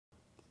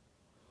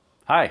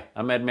Hi,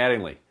 I'm Ed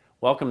Mattingly.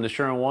 Welcome to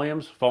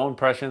Sherwin-Williams Faux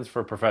Impressions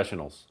for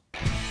Professionals.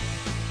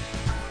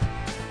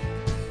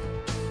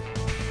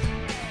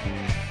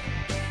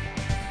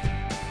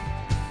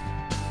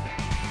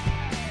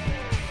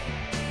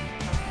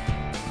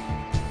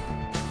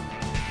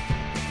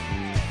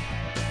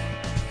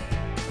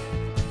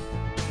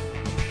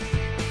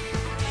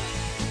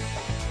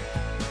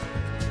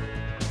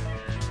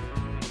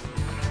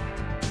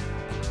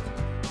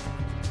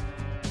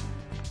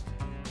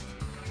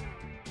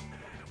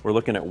 We're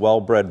looking at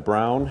well-bred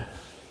brown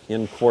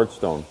in quartz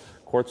stone.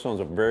 Quartz stone is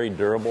a very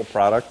durable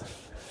product.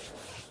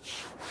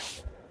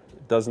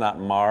 It does not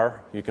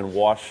mar. You can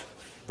wash,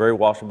 very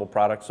washable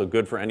product, so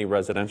good for any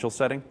residential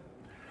setting.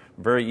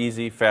 Very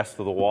easy, fast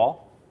to the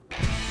wall.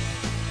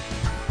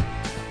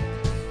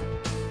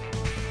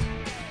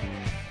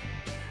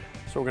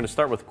 So we're going to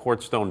start with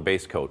quartz stone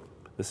base coat.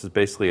 This is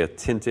basically a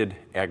tinted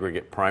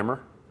aggregate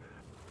primer.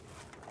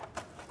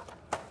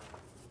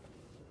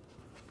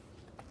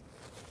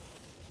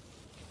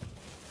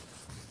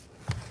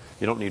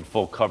 You don't need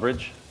full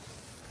coverage,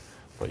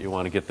 but you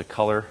want to get the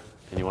color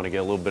and you want to get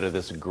a little bit of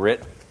this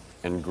grit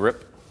and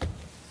grip.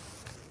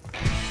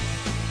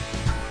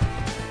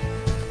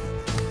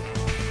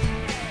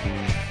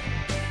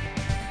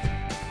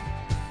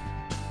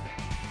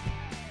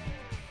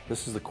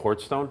 This is the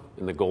quartz stone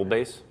in the gold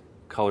base.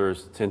 Color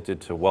is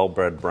tinted to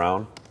well-bred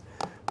brown.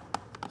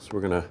 So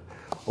we're going to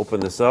open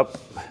this up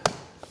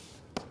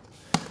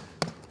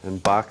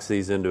and box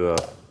these into a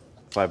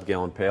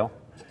 5-gallon pail.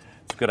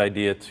 Good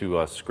idea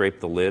to scrape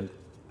the lid.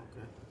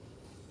 Okay.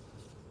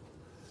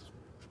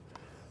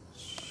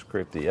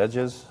 Scrape the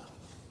edges.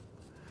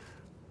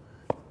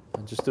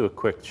 And just do a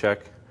quick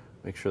check.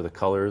 Make sure the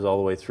color is all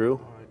the way through.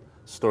 All right.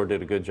 Store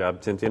did a good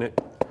job tinting it,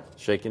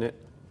 shaking it.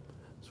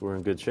 So we're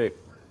in good shape.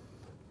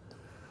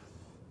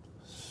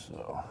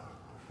 So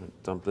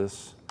dump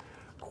this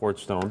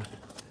quartz stone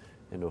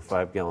into a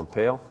 5-gallon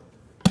pail.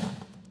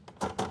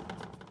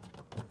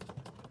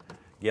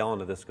 Gallon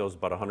of this goes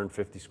about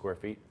 150 square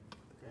feet.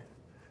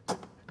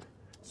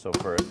 So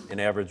for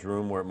an average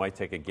room where it might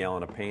take a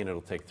gallon of paint,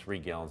 it'll take 3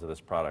 gallons of this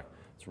product.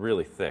 It's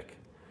really thick.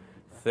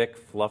 Thick,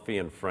 fluffy,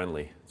 and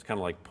friendly. It's kind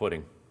of like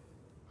pudding.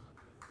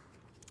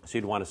 So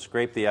you'd want to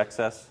scrape the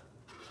excess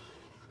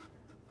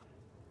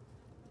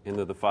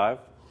into the 5.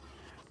 All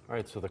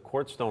right, so the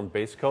quartz stone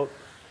base coat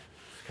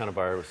is kind of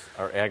our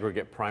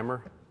aggregate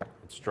primer.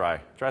 It's dry.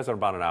 It dries in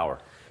about an hour.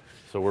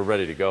 So we're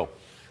ready to go.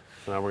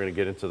 So now we're going to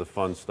get into the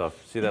fun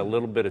stuff. See that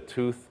little bit of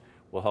tooth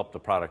will help the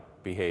product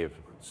behave,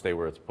 stay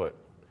where it's put.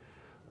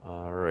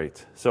 All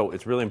right, so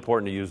it's really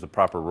important to use the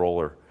proper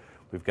roller.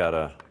 We've got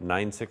a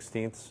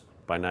 9/16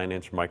 by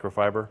 9-inch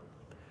microfiber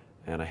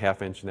and a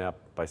 1/2 inch nap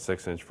by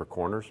 6-inch for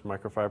corners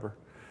microfiber.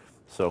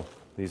 So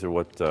these are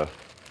what,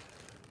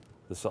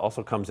 this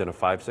also comes in a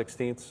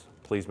 5/16.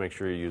 Please make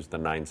sure you use the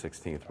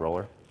 9/16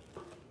 roller.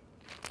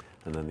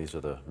 And then these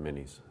are the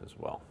minis as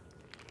well.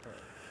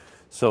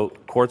 So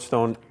quartz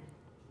stone,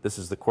 this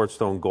is the quartz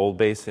stone gold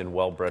base in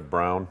well-bred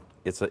brown.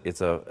 I said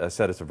it's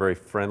a very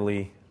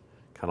friendly,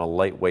 kind of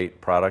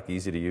lightweight product,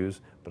 easy to use,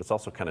 but it's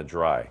also kind of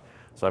dry.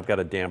 So I've got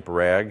a damp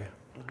rag.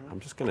 I'm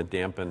just going to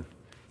dampen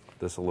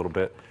this a little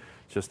bit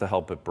just to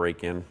help it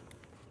break in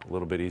a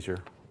little bit easier,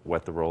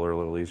 wet the roller a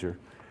little easier.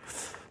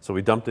 So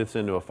we dumped this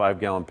into a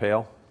 5-gallon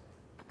pail.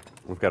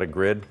 We've got a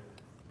grid.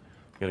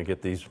 I'm going to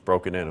get these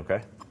broken in,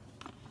 okay?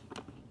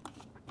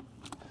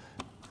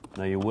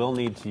 Now you will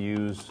need to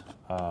use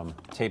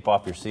tape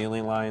off your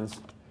ceiling lines,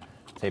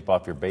 tape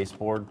off your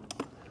baseboard.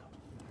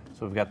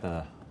 So we've got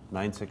the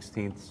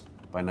 9/16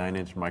 by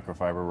 9-inch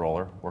microfiber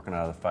roller working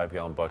out of the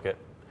 5-gallon bucket.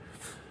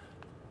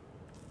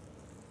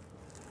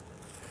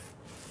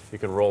 You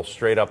can roll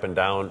straight up and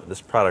down.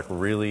 This product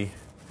really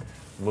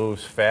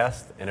moves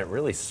fast and it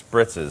really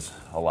spritzes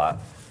a lot.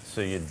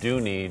 So you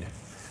do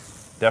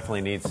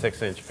definitely need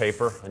 6-inch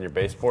paper on your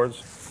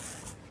baseboards.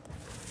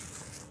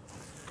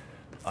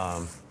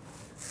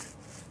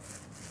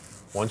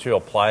 Once you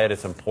apply it,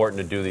 it's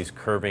important to do these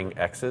curving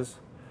X's.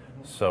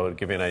 So to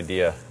give you an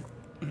idea,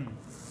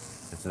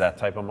 it's that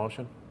type of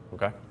motion.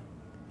 Okay.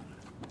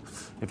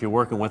 If you're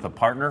working with a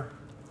partner,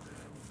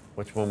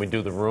 which when we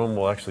do the room,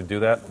 we'll actually do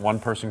that. One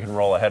person can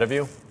roll ahead of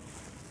you.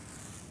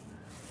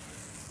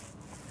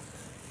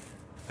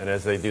 And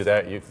as they do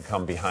that, you can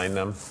come behind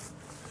them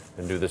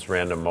and do this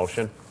random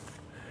motion.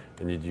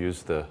 And you'd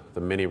use the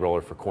mini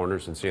roller for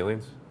corners and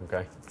ceilings.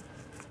 Okay.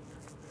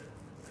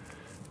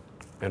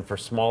 And for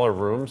smaller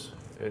rooms,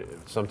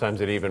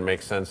 sometimes it even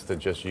makes sense to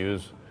just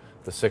use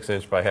the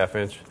 6-inch by 1/2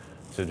 inch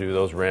to do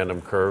those random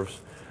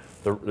curves.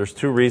 There's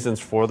 2 reasons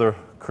for the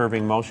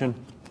curving motion.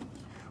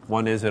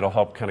 One is it'll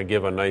help kind of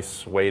give a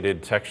nice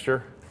weighted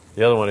texture.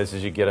 The other one is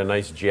you get a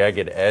nice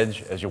jagged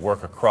edge as you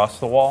work across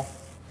the wall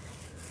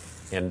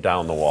and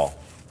down the wall.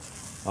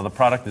 Now the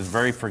product is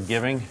very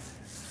forgiving.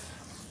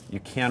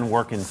 You can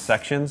work in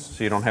sections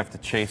so you don't have to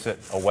chase it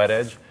a wet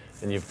edge,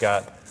 and you've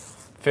got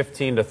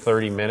 15 to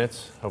 30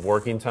 minutes of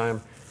working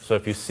time. So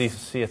if you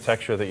see a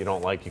texture that you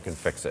don't like, you can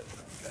fix it.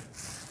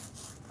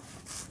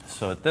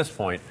 So at this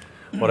point,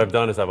 what I've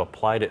done is I've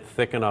applied it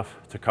thick enough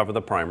to cover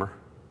the primer,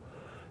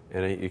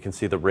 and you can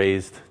see the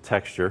raised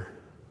texture.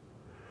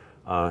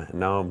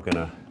 Now I'm going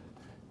to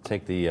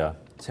take the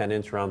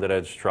 10-inch rounded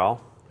edge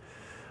trowel.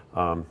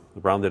 The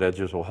rounded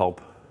edges will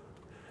help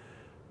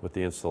with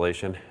the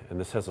installation, and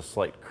this has a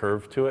slight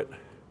curve to it.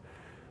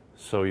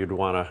 So you'd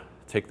want to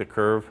take the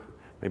curve,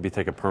 maybe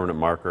take a permanent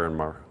marker and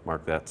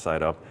mark that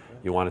side up.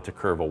 You want it to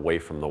curve away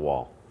from the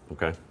wall,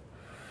 okay?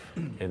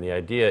 And the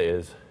idea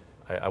is,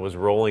 I was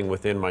rolling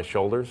within my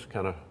shoulders,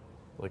 kind of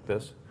like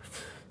this.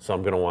 So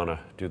I'm going to want to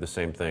do the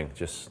same thing,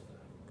 just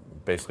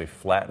basically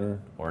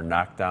flatten or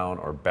knock down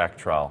or back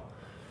trowel.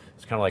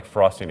 It's kind of like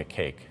frosting a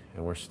cake,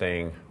 and we're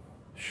staying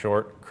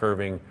short,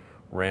 curving,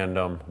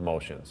 random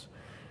motions.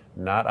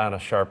 Not on a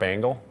sharp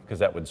angle, because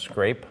that would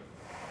scrape.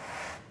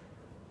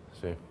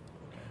 See?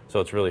 So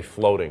it's really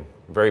floating,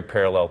 very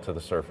parallel to the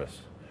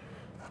surface.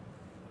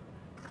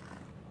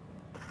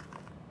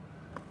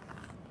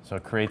 So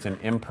it creates an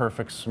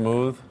imperfect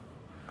smooth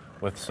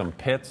with some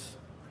pits,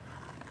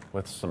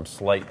 with some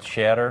slight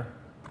shatter.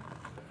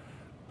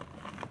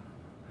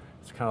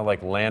 It's kind of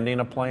like landing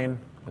a plane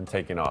and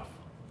taking off.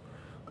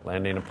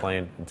 Landing a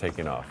plane and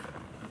taking off.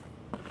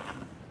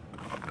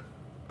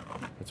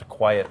 It's a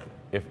quiet,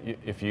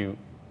 if you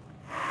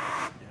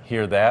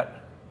hear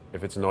that,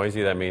 if it's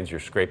noisy, that means you're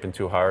scraping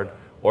too hard,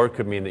 or it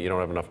could mean that you don't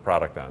have enough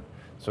product on.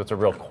 So it's a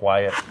real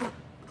quiet,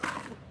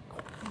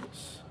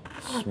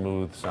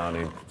 smooth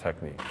sounding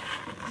technique.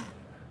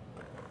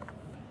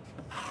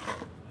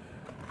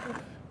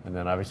 And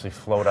then obviously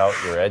float out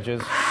your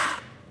edges.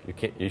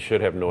 You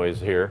should have noise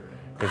here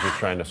because you're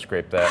trying to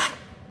scrape that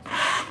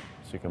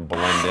so you can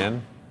blend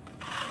in.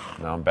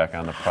 Now I'm back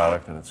on the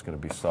product and it's going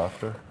to be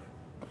softer.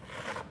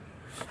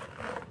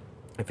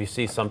 If you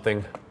see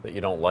something that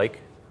you don't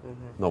like,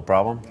 no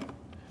problem.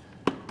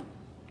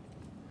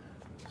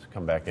 Just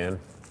come back in.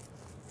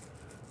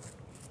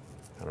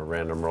 Kind of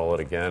random roll it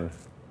again.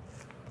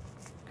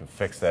 You can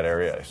fix that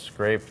area I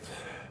scraped.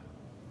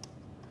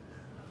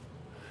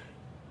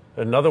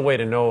 Another way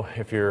to know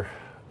if you're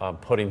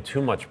putting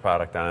too much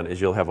product on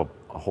is you'll have a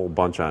whole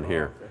bunch on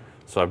here.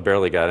 So I've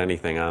barely got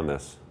anything on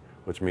this,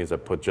 which means I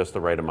put just the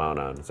right amount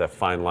on. It's that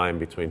fine line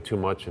between too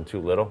much and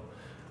too little.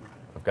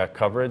 I've got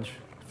coverage,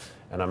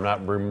 and I'm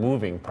not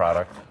removing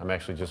product. I'm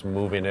actually just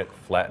moving it,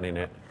 flattening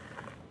it.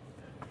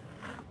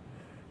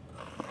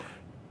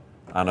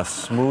 On a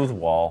smooth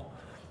wall,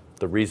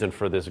 the reason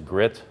for this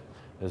grit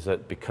is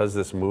that because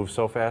this moves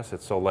so fast,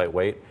 it's so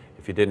lightweight,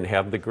 if you didn't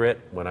have the grit,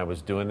 when I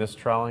was doing this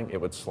troweling, it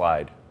would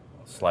slide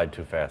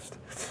too fast.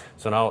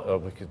 So now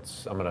I'm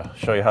going to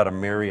show you how to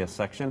marry a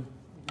section.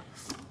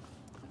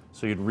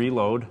 So you'd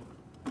reload,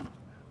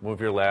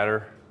 move your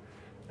ladder,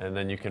 and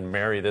then you can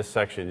marry this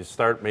section. You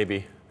start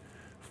maybe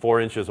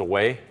 4 inches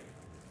away,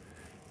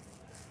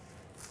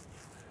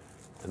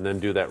 and then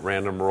do that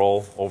random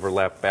roll,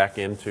 overlap back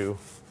into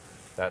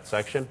that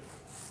section.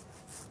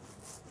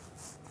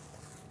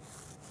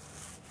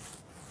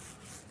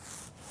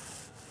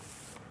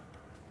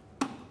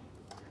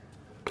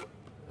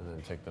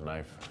 Take the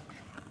knife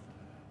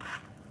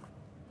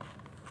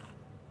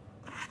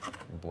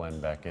and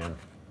blend back in.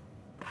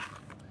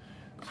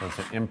 So it's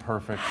an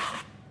imperfect,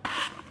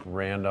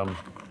 random,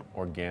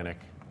 organic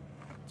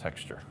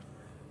texture.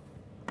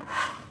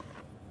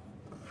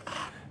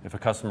 If a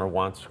customer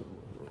wants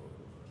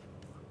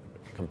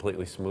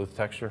completely smooth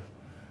texture,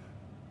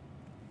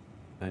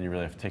 then you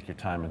really have to take your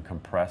time and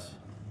compress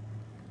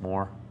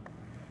more.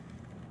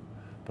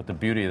 But the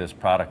beauty of this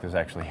product is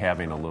actually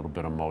having a little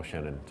bit of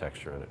motion and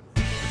texture in it.